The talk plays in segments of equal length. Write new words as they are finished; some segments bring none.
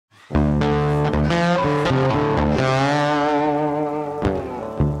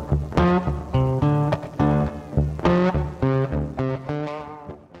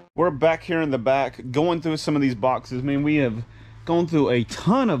back here in the back going through some of these boxes. Man, we have gone through a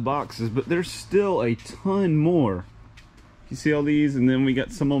ton of boxes, but there's still a ton more. You see all these, and then we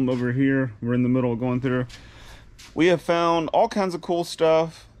got some of them over here. We're in the middle of going through. We have found all kinds of cool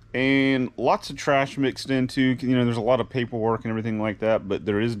stuff and lots of trash mixed into. You know, there's a lot of paperwork and everything like that, but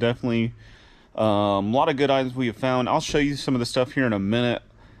there is definitely a lot of good items we have found. I'll show you some of the stuff here in a minute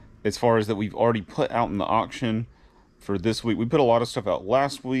as far as that we've already put out in the auction for this week. We put a lot of stuff out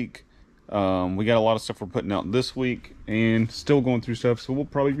last week. We got a lot of stuff we're putting out this week and still going through stuff. So we'll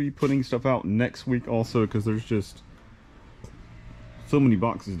probably be putting stuff out next week also, because there's just so many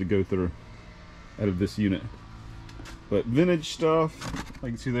boxes to go through out of this unit. But vintage stuff,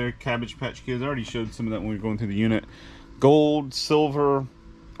 like you can see there, Cabbage Patch Kids. I already showed some of that when we were going through the unit. Gold, silver,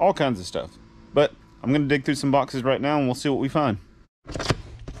 all kinds of stuff. But I'm going to dig through some boxes right now and we'll see what we find.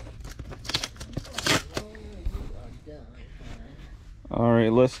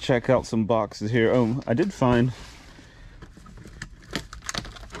 Alright, let's check out some boxes here. Oh, I did find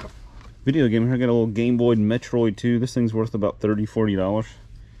video game here. I got a little Game Boy Metroid 2. This thing's worth about $30–40.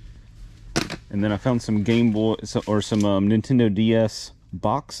 And then I found some Game Boy or some Nintendo DS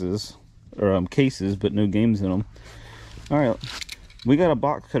boxes or cases, but no games in them. Alright, we got a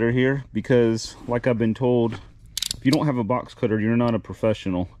box cutter here because, like I've been told, if you don't have a box cutter, you're not a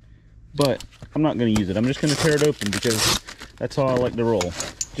professional. But I'm not going to use it. I'm just going to tear it open because that's how I like to roll.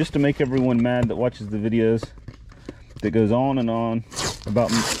 Just to make everyone mad that watches the videos that goes on and on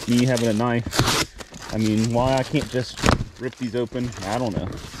about me having a knife. I mean, why I can't just rip these open, I don't know.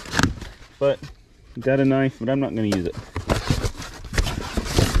 But got a knife, but I'm not going to use it.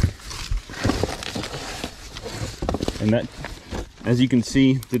 And that, as you can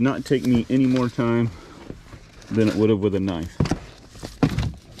see, did not take me any more time than it would have with a knife.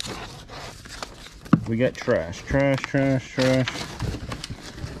 We got trash.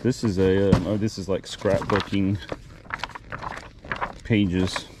 This is a oh, this is like scrapbooking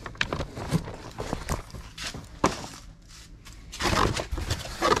pages.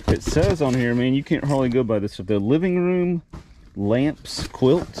 It says on here, man, you can't hardly go by this stuff. The living room lamps,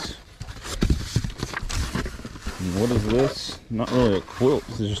 quilts. And what is this? Not really a quilt.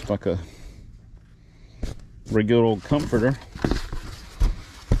 This is just like a regular old comforter.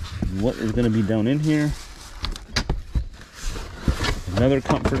 What is going to be down in here? Another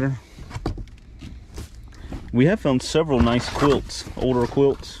comforter. We have found several nice quilts, older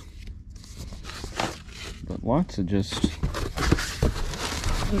quilts, but lots of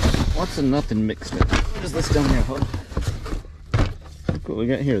nothing mixed in. What is this down here? Hold on. Look what we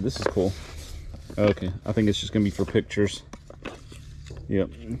got here. This is cool. Okay, I think it's just going to be for pictures. Yep.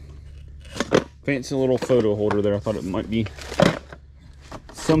 Fancy little photo holder there. I thought it might be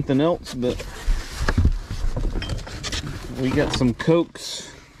something else, but we got some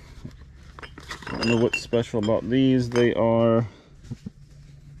Cokes. I don't know what's special about these. They are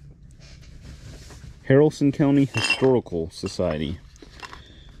Haralson County Historical Society,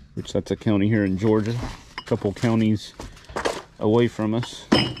 which that's a county here in Georgia, a couple counties away from us.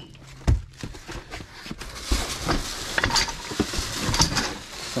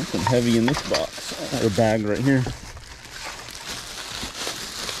 Something heavy in this box, or bag right here.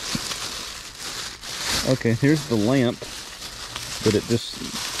 Okay, here's the lamp that it just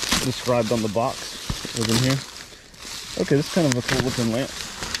described on the box. It was in here. Okay, this is kind of a cool looking lamp.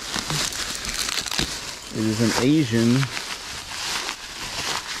 It is an Asian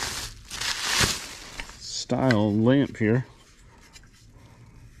style lamp here.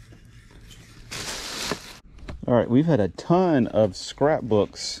 Alright, we've had a ton of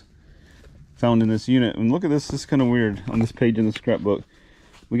scrapbooks found in this unit. And look at this, this is kind of weird on this page in the scrapbook.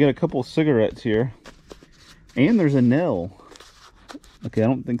 We got a couple cigarettes here. And there's a nail. Okay, I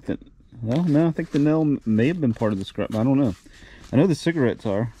don't think that... Well, no, I think the nail may have been part of the scrap. I don't know. I know the cigarettes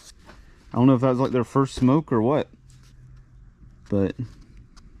are. I don't know if that was like their first smoke or what. But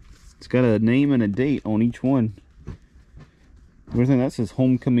it's got a name and a date on each one. Everything that says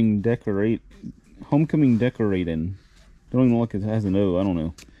homecoming decorating. Don't even look like it has an O. I don't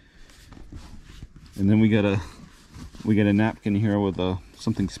know. And then we got a napkin here with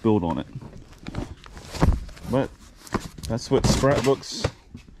something spilled on it. But that's what scrapbooks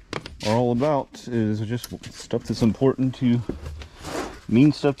are all about, is just stuff that's important to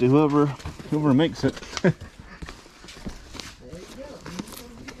mean stuff to whoever makes it.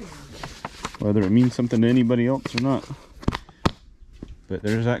 Whether it means something to anybody else or not. But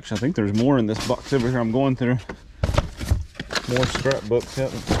there's actually, I think there's more in this box over here I'm going through. More scrapbooks. Yeah,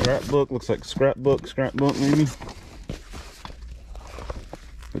 scrapbook, looks like scrapbook maybe.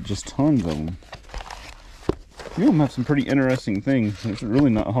 But just tons of them. You have some pretty interesting things. It's really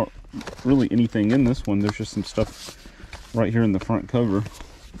not really anything in this one. There's just some stuff right here in the front cover.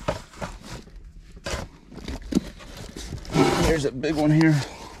 There's a big one here.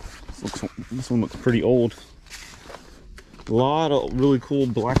 This one looks pretty old. A lot of really cool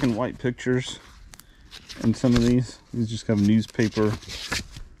black and white pictures in some of these. These just have newspaper.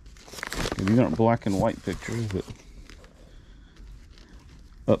 These aren't black and white pictures, but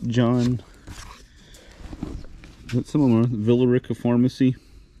Upjohn. Some of them are Villarica Pharmacy.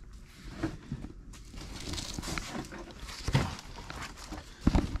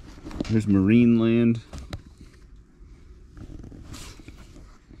 There's Marineland.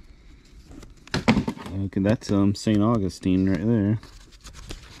 Okay, that's St. Augustine right there.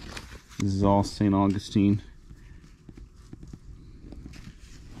 This is all St. Augustine.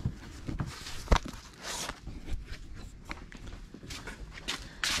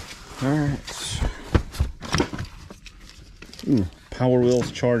 Alright. Power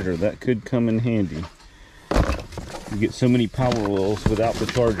Wheels charger. That could come in handy. You get so many Power Wheels without the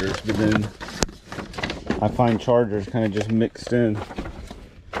chargers, but then I find chargers kind of just mixed in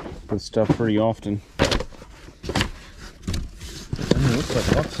with stuff pretty often. It looks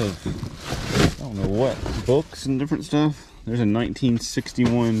like lots of, I don't know what, books and different stuff. There's a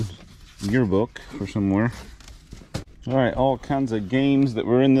 1961 yearbook for somewhere. Alright, all kinds of games that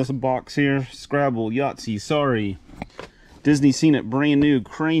were in this box here. Scrabble, Yahtzee, Sorry, Disney Scene It, Brand New,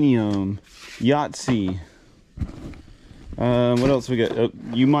 Cranium, Yahtzee. What else we got?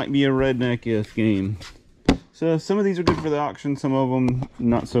 You Might Be a Redneck If game. So some of these are good for the auction, some of them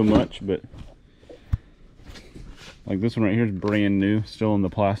not so much, but like this one right here is brand new, still in the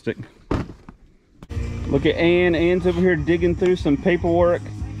plastic. Look at Ann. Ann's over here digging through some paperwork.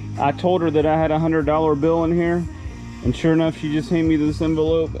 I told her that I had a $100 bill in here, and sure enough, she just handed me this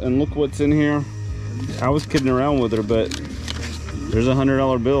envelope, and look what's in here. I was kidding around with her, but there's a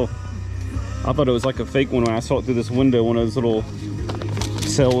 $100 bill. I thought it was like a fake one when I saw it through this window, one of those little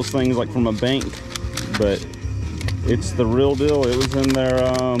sales things like from a bank, but it's the real deal. It was in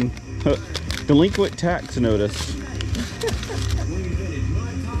their delinquent tax notice.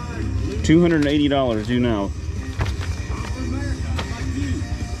 $280 due now.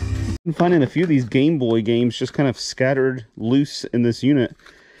 I'm finding a few of these Game Boy games just kind of scattered loose in this unit.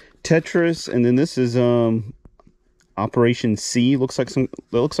 Tetris, and then this is Operation C. Looks like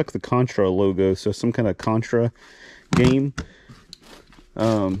the Contra logo, so some kind of Contra game.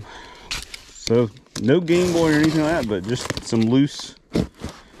 So no Game Boy or anything like that, but just some loose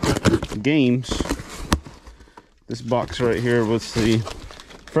games. This box right here was the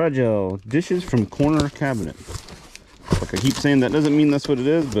Fragile Dishes from Corner Cabinet. Like I keep saying, that doesn't mean that's what it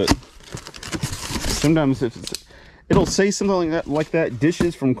is, but sometimes it'll say something like that,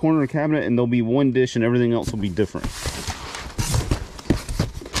 dishes from corner cabinet, and there'll be one dish and everything else will be different.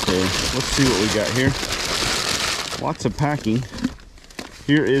 So let's see what we got here. Lots of packing.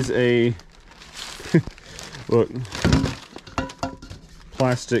 Here is a look,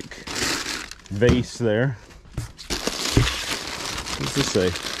 plastic vase there. What's this say?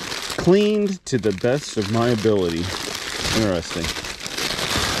 Cleaned to the best of my ability. Interesting.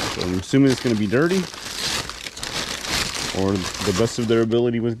 So I'm assuming it's going to be dirty, or the best of their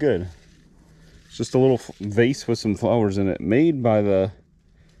ability was good. It's just a little vase with some flowers in it, made by the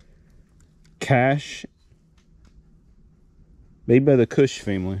Kush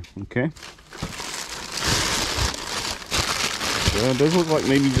family. Okay. So it does look like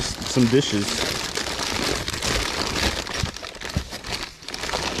maybe just some dishes.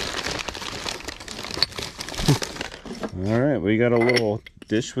 All right, we got a little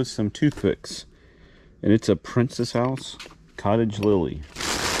dish with some toothpicks, and it's a Princess House Cottage Lily.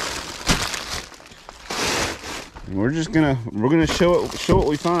 And we're gonna show what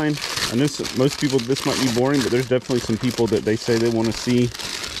we find. I know most people, this might be boring, but there's definitely some people that they say they want to see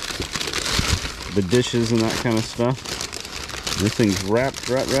the dishes and that kind of stuff. This thing's wrapped,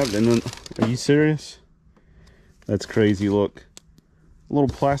 and then, are you serious? That's crazy. Look, a little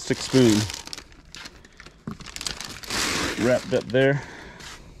plastic spoon wrapped up there.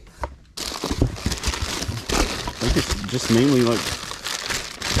 I think it's just mainly like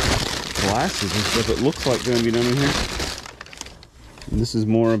glasses and stuff. It looks like going to be done in here. And this is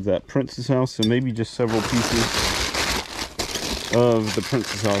more of that Princess House, so maybe just several pieces of the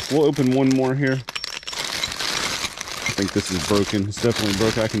Princess House. We'll open one more here. I think this is broken. It's definitely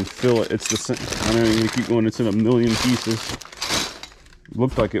broken. I can feel it. It's the same. I know I'm going to keep going. It's in a million pieces. It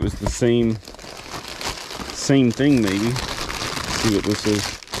looked like it was the same thing, maybe. Let's see what this is.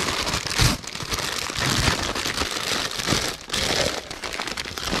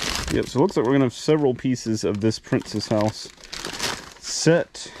 Yep, so it looks like we're going to have several pieces of this Princess House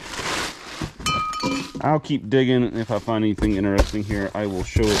set. I'll keep digging. If I find anything interesting here, I will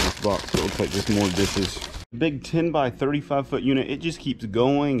show it this box. It looks like just more dishes. Big 10 by 35 foot unit. It just keeps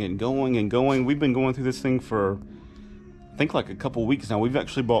going and going and going. We've been going through this thing for, I think, like a couple weeks now. We've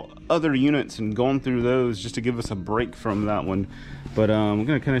actually bought other units and gone through those just to give us a break from that one. But I'm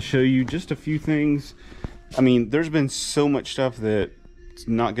going to kind of show you just a few things. I mean, there's been so much stuff that it's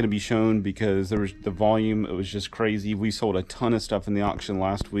not going to be shown because there was the volume. It was just crazy. We sold a ton of stuff in the auction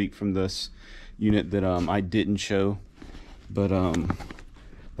last week from this unit that I didn't show. But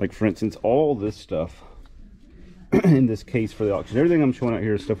like for instance, all this stuff in this case for the auction, everything I'm showing out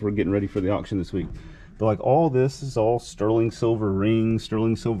here is stuff we're getting ready for the auction this week. But like all this is all sterling silver ring,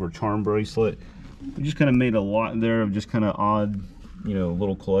 sterling silver charm bracelet. We just kind of made a lot there of just kind of odd, you know,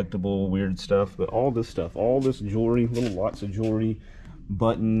 little collectible weird stuff. But all this stuff, all this jewelry, little lots of jewelry,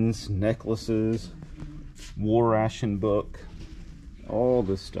 buttons, necklaces, war ration book, all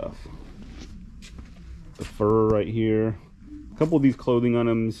this stuff. The fur right here. A couple of these clothing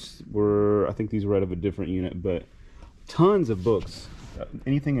items were, I think these were out of a different unit, but tons of books.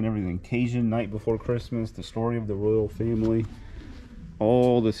 Anything and everything. Cajun Night Before Christmas, The Story of the Royal Family,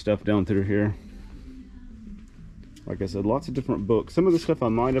 all this stuff down through here. Like I said, lots of different books. Some of the stuff I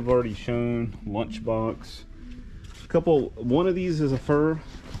might have already shown. Lunchbox. One of these is a fur.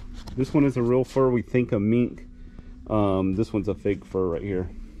 This one is a real fur. We think a mink. This one's a fake fur right here.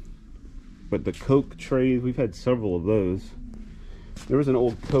 But the Coke trays, we've had several of those. There was an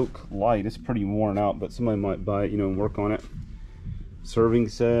old Coke light. It's pretty worn out, but somebody might buy it, you know, and work on it. Serving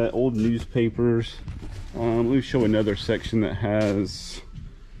set, old newspapers. Let me show another section that has,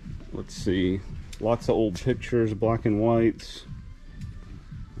 let's see, lots of old pictures, black and whites.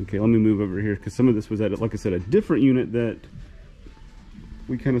 Okay, let me move over here because some of this was at, like I said, a different unit that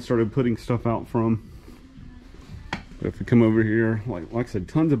we kind of started putting stuff out from. But if we come over here, like I said,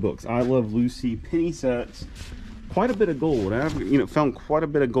 tons of books. I Love Lucy, penny sets, quite a bit of gold. I've, you know, found quite a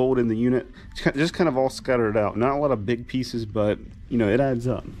bit of gold in the unit. It's just kind of all scattered out. Not a lot of big pieces, but you know, it adds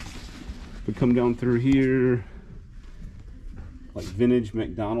up. We come down through here, like vintage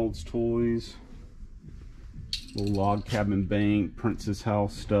McDonald's toys, little log cabin bank, Princess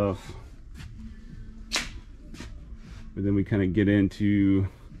House stuff. But then we kind of get into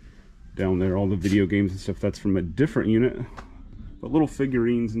down there all the video games and stuff. That's from a different unit, but little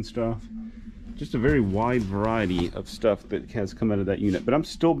figurines and stuff. Just a very wide variety of stuff that has come out of that unit. But I'm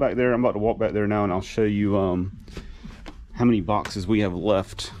still back there. I'm about to walk back there now and I'll show you how many boxes we have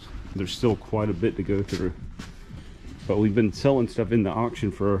left. There's still quite a bit to go through, but we've been selling stuff in the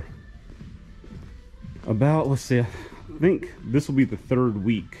auction for about, let's see, I think this will be the third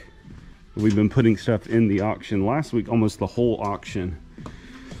week that we've been putting stuff in the auction. Last week almost the whole auction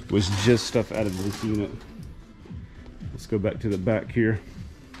was just stuff out of this unit. Let's go back to the back here.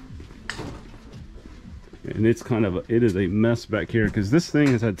 And it's kind of it is a mess back here because this thing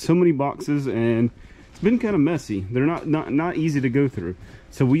has had so many boxes and it's been kind of messy. They're not easy to go through.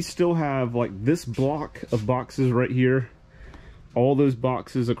 So we still have like this block of boxes right here, all those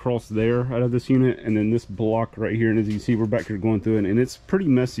boxes across there out of this unit, and then this block right here. And as you see, we're back here going through it, and it's pretty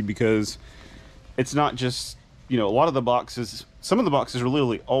messy because it's not just, you know, a lot of the boxes, some of the boxes are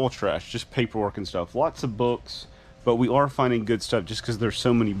literally all trash, just paperwork and stuff. Lots of books, but we are finding good stuff just because there's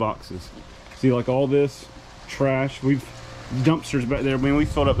so many boxes. See, like all this trash, we've dumpsters back there. I mean, we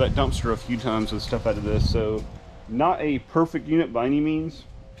filled up that dumpster a few times with stuff out of this. So not a perfect unit by any means,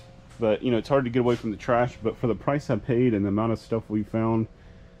 but you know, it's hard to get away from the trash. But for the price I paid and the amount of stuff we found,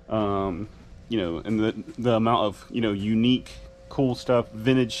 you know, and the amount of, you know, unique, cool stuff,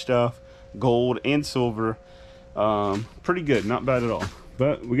 vintage stuff, gold and silver, pretty good, not bad at all.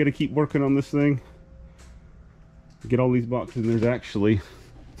 But we got to keep working on this thing, get all these boxes. And there's actually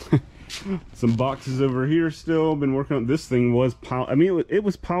some boxes over here still. Been working on this thing. Was piled, I mean, it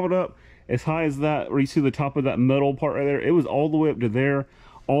was piled up as high as that, where you see the top of that metal part right there. It was all the way up to there,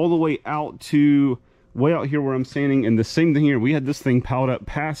 all the way out to way out here where I'm standing. And the same thing here, we had this thing piled up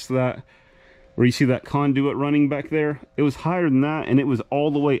past that, where you see that conduit running back there. It was higher than that, and it was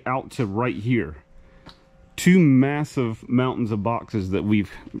all the way out to right here. Two massive mountains of boxes that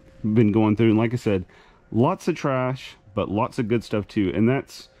we've been going through. And like I said, lots of trash, but lots of good stuff too. And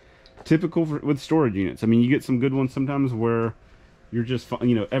that's typical with storage units. I mean, you get some good ones sometimes where you're just,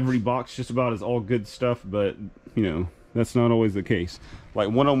 you know, every box just about is all good stuff, but you know, that's not always the case. Like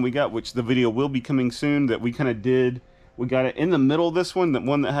one of them we got, which the video will be coming soon, that we kind of did, we got it in the middle of this one, that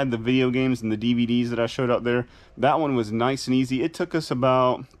one that had the video games and the DVDs that I showed out there. That one was nice and easy. It took us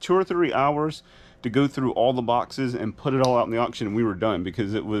about 2 or 3 hours to go through all the boxes and put it all out in the auction, and we were done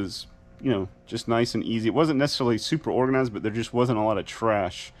because it was, you know, just nice and easy. It wasn't necessarily super organized, but there just wasn't a lot of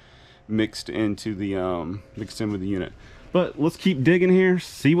trash mixed into the mixed in with the unit. But let's keep digging here,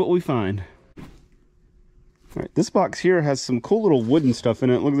 see what we find. All right, this box here has some cool little wooden stuff in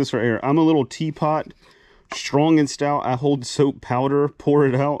it. Look at this right here. I'm a little teapot, strong and stout. I hold soap powder, pour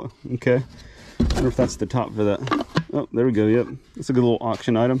it out. Okay, I wonder if that's the top for that. Oh, there we go. Yep, it's a good little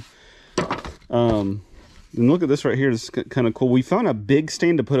auction item. And look at this right here. This is kind of cool. We found a big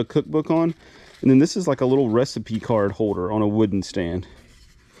stand to put a cookbook on, and then this is like a little recipe card holder on a wooden stand.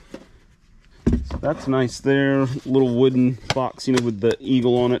 So that's nice there. Little wooden box, you know, with the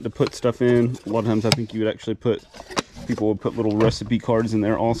eagle on it to put stuff in. A lot of times I think you would actually people would put little recipe cards in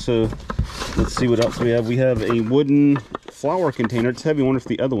there also. Let's see what else we have. We have a wooden flour container. It's heavy. I wonder if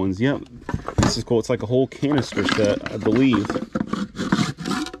the other ones. Yep. This is cool. It's like a whole canister set, I believe.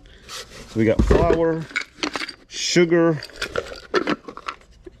 So we got flour, sugar.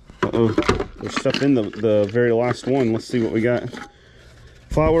 Uh-oh. There's stuff in the very last one. Let's see what we got.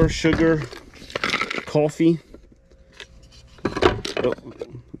 Flour, sugar, coffee. Oh,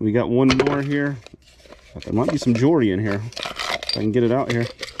 we got one more here. There might be some jewelry in here. If I can get it out here.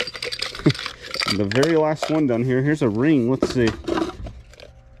 The very last one down here. Here's a ring. Let's see.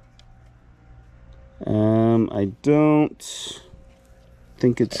 I don't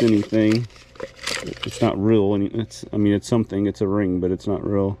think it's anything. It's not real. I mean, it's something. It's a ring, but it's not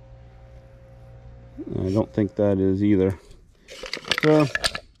real. I don't think that is either. So,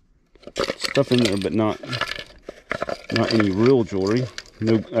 stuff in there, but not any real jewelry.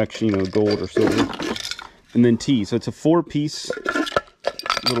 No, actually, no gold or silver. And then tea. So it's a 4-piece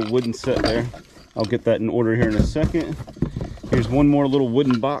little wooden set there. I'll get that in order here in a second. Here's one more little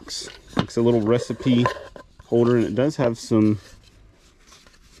wooden box. It's a little recipe holder, and it does have some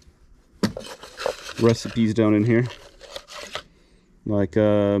recipes down in here. Like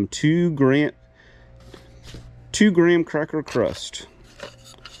 2 gram cracker crust.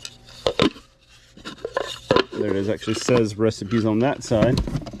 There it is. Actually says recipes on that side.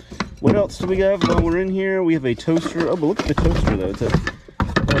 What else do we have while we're in here? We have a toaster. Oh, but look at the toaster though. It's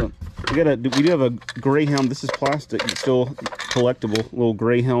we do have a Greyhound. This is plastic. It's still collectible. Little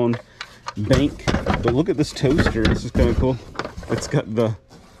Greyhound bank. But look at this toaster. This is kind of cool. It's got the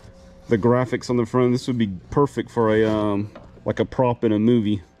graphics on the front. This would be perfect for a like a prop in a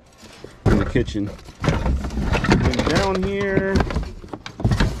movie in the kitchen. And down here,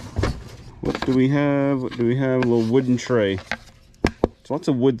 what do we have? What do we have? A little wooden tray. So lots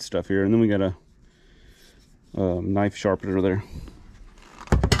of wood stuff here, and then we got a knife sharpener there.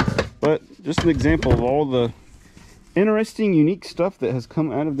 But just an example of all the interesting, unique stuff that has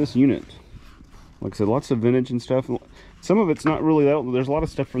come out of this unit. Like I said, lots of vintage and stuff. Some of it's not really that old. There's a lot of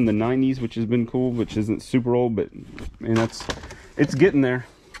stuff from the 90s, which has been cool, which isn't super old, but man, it's getting there.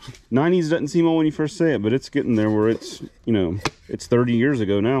 90s doesn't seem old when you first say it, but it's getting there where it's, you know, it's 30 years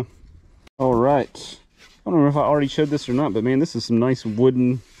ago now. All right. I don't know if I already showed this or not, but man, this is some nice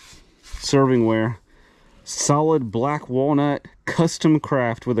wooden servingware. Solid black walnut, custom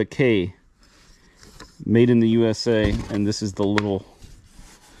craft with a K. Made in the USA. And this is the little,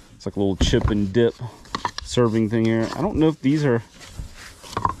 it's like a little chip and dip serving thing here. I don't know if these are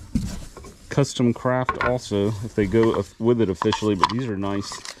custom craft also, if they go with it officially, but these are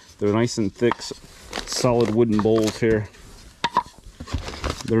nice. They're nice and thick, solid wooden bowls here.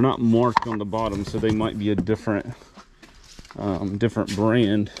 They're not marked on the bottom, so they might be a different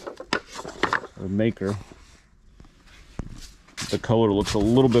brand or maker. The color looks a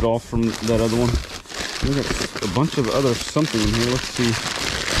little bit off from that other one. We got a bunch of other something in here. Let's see.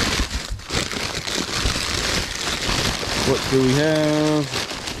 What do we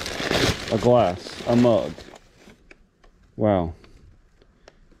have? A glass, a mug. Wow.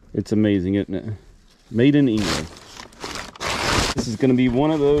 It's amazing, isn't it? Made in England. This is going to be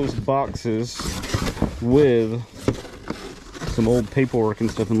one of those boxes with some old paperwork and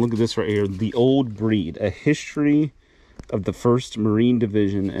stuff. And look at this right here. The Old Breed. A history of the 1st Marine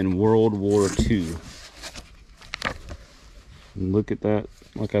Division and World War II. And look at that.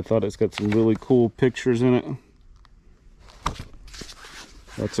 Like I thought, it's got some really cool pictures in it.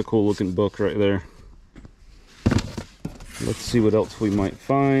 That's a cool looking book right there. Let's see what else we might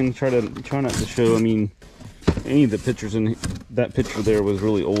find. Try not to show, I mean, any of the pictures in that picture there was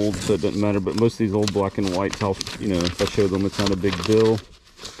really old, so it doesn't matter. But most of these old black and whites, you know, if I show them, it's not a big deal.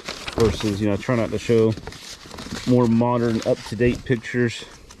 Versus, you know, I try not to show more modern, up-to-date pictures.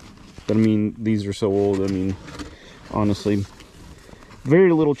 But I mean, these are so old. I mean, honestly,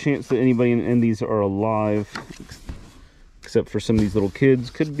 very little chance that anybody in these are alive, except for some of these little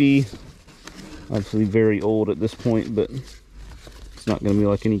kids. Could be obviously very old at this point, but it's not going to be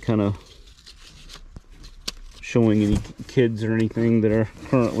like any kind of showing any kids or anything that are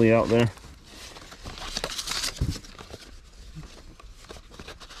currently out there.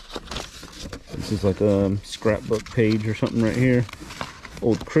 This is like a scrapbook page or something right here.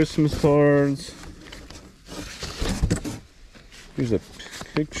 Old Christmas cards. Here's a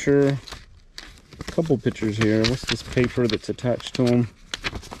picture. A couple pictures here. What's this paper that's attached to them?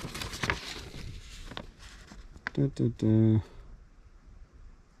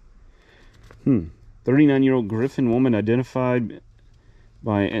 39-year-old Griffin woman identified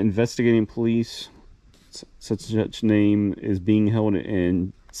by investigating police. Such name is being held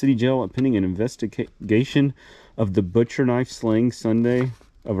in city jail pending an investigation of the butcher knife slaying Sunday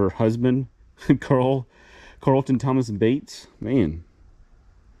of her husband, Carlton Thomas Bates. Man.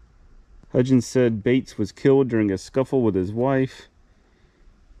 Hudgens said Bates was killed during a scuffle with his wife.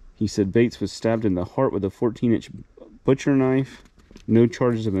 He said Bates was stabbed in the heart with a 14-inch butcher knife. No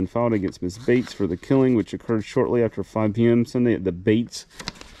charges have been filed against Ms. Bates for the killing, which occurred shortly after 5 p.m. Sunday at the Bates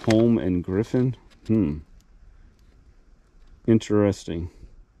home in Griffin. Interesting.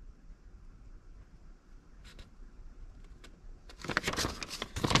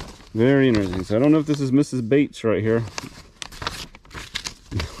 Very interesting. So I don't know if this is Mrs. Bates right here.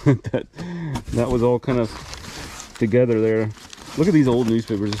 that was all kind of together there. Look at these old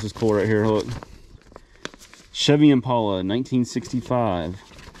newspapers. This is cool right here. Look. Chevy Impala, 1965.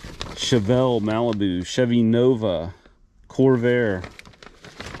 Chevelle Malibu. Chevy Nova. Corvair.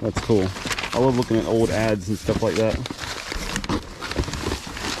 That's cool. I love looking at old ads and stuff like that.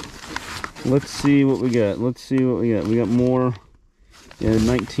 Let's see what we got. We got more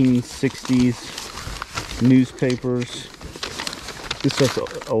 1960s newspapers. This stuff's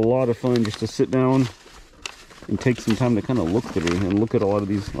a lot of fun just to sit down and take some time to kind of look through and look at a lot of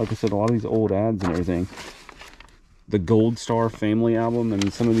these, like I said, a lot of these old ads and everything. The Gold Star Family album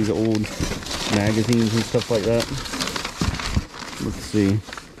and some of these old magazines and stuff like that. Let's see.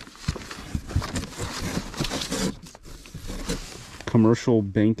 Commercial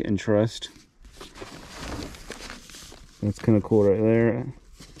Bank and Trust. That's kind of cool right there.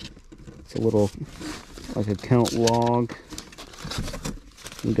 It's a little like account log.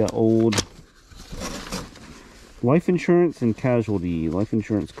 We got old life insurance and casualty, life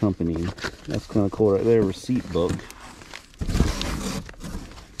insurance company. That's kind of cool right there. Receipt book.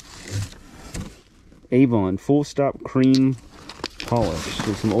 Avon Full Stop Cream Polish.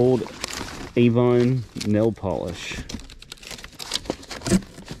 So some old Avon nail polish.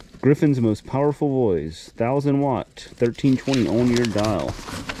 Griffin's most powerful voice, 1000 watt, 1320 on your dial.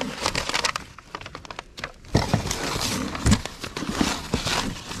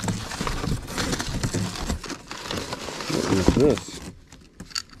 What is this?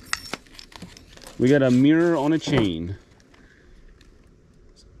 We got a mirror on a chain.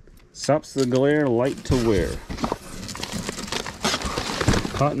 Stops the glare, light to wear.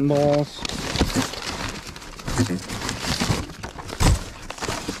 Cotton balls.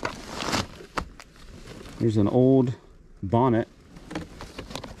 Here's an old bonnet.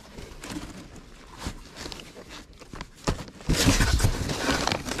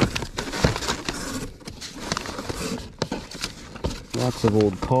 Lots of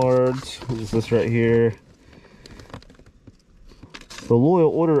old cards. What is this right here? The Loyal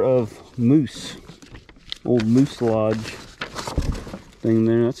Order of Moose. Old Moose Lodge thing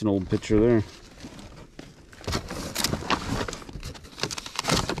there. That's an old picture there.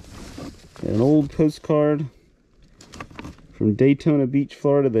 An old postcard from Daytona Beach,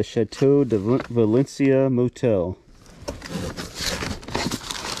 Florida, the Chateau de Valencia Motel.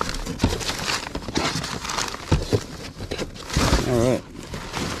 Alright,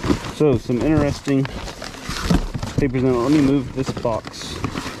 so some interesting papers. Now let me move this box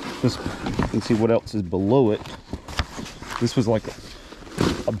just and see what else is below it. This was like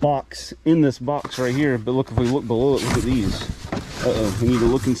a box in this box right here, but look, if we look below it, look at these. Uh-oh, we need to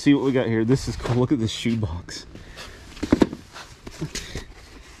look and see what we got here. This is cool. Look at this shoe box.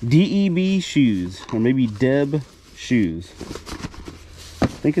 DEB shoes, or maybe Deb shoes. I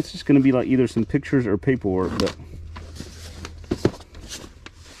think it's just going to be like either some pictures or paperwork, but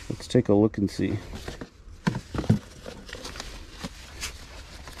let's take a look and see.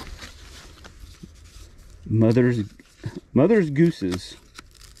 Mother's Gooses.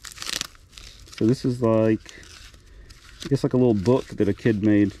 So this is like, I guess like a little book that a kid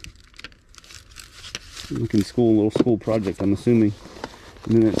made. Like in school, a little school project, I'm assuming.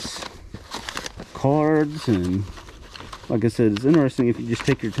 And then it's cards, and like I said, it's interesting if you just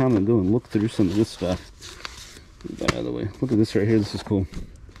take your time and go and look through some of this stuff. Get that out of the way. Look at this right here. This is cool.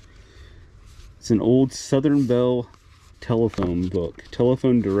 It's an old Southern Bell telephone book.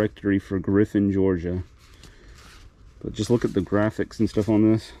 Telephone directory for Griffin, Georgia. But just look at the graphics and stuff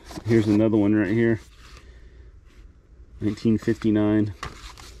on this. Here's another one right here. 1959.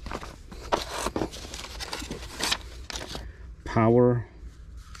 Power.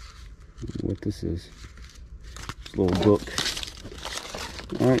 I don't know what this is. It's a little book.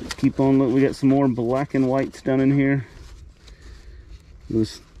 Alright, let's keep on. Look, we got some more black and whites down in here.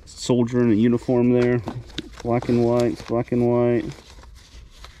 This soldier in a uniform there. Black and white, black and white.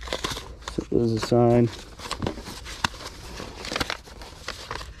 Set those aside.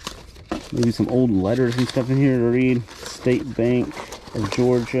 Maybe some old letters and stuff in here to read. State Bank of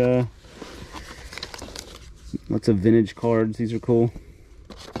Georgia. Lots of vintage cards. These are cool.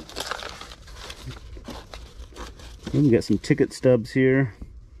 We got some ticket stubs here.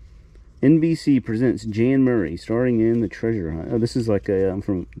 NBC presents Jan Murray starring in The Treasure Hunt. Oh, this is like a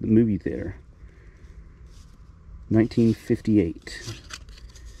from the movie theater. 1958.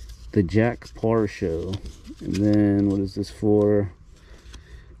 The Jack Paar Show. And then what is this for?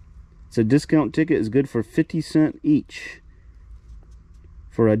 It's a discount ticket. Is good for 50 cents each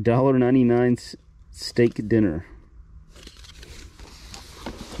for a $1.99 steak dinner.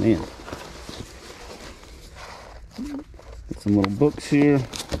 Man. Got some little books here.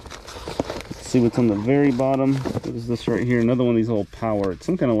 Let's see what's on the very bottom. What is this right here? Another one of these little power. It's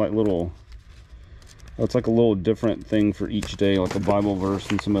some kind of like little... Oh, it's like a little different thing for each day, like a Bible verse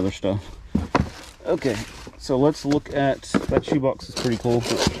and some other stuff. Okay, so let's look at... That shoebox is pretty cool.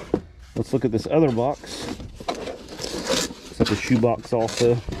 Let's look at this other box. It's like a shoebox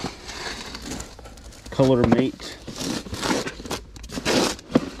also. Color Mate.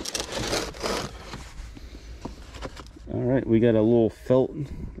 Alright, we got a little felt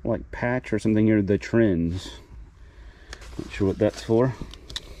like patch or something here, The Trends. Not sure what that's for.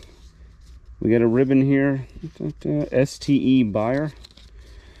 We got a ribbon here, STE Buyer.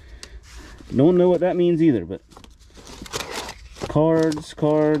 Don't know what that means either, but cards.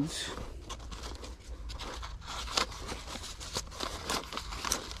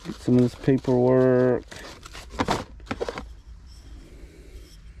 Get some of this paperwork.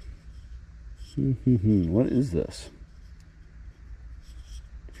 What is this?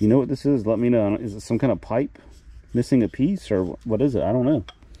 If you know what this is, let me know. Is it some kind of pipe missing a piece, or what is it? I don't know.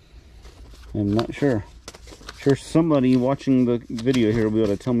 I'm not sure. I'm sure somebody watching the video here will be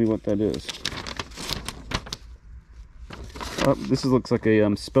able to tell me what that is. Oh, this looks like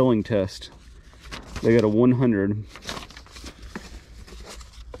a spelling test. They got a 100.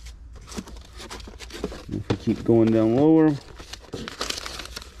 If we keep going down lower,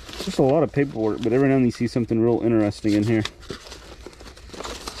 just a lot of paperwork, but every now and then you see something real interesting in here.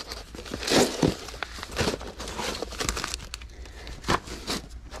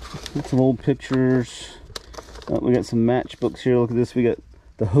 Lots of old pictures. Oh, we got some matchbooks here. Look at this. We got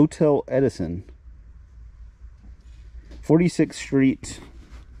the Hotel Edison, 46th Street,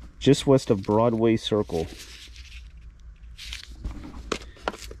 just west of Broadway Circle.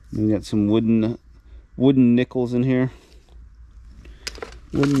 And we got some wooden nickels in here.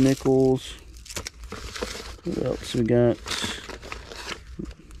 Wooden nickels. What else we got?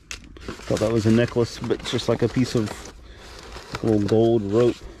 Thought that was a necklace, but it's just like a piece of little gold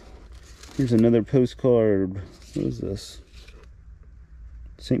rope. Here's another postcard. What is this?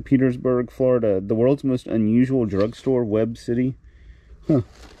 St. Petersburg, Florida. The world's most unusual drugstore, Web City. Huh.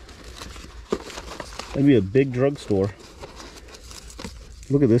 That'd be a big drugstore.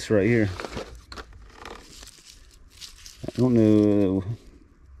 Look at this right here. I don't know.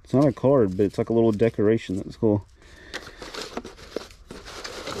 It's not a card, but it's like a little decoration. That's cool.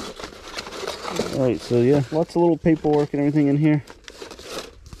 Alright, so yeah, lots of little paperwork and everything in here.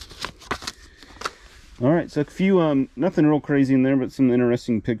 Alright, so a few, nothing real crazy in there, but some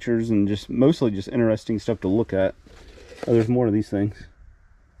interesting pictures and just mostly just interesting stuff to look at. Oh, there's more of these things.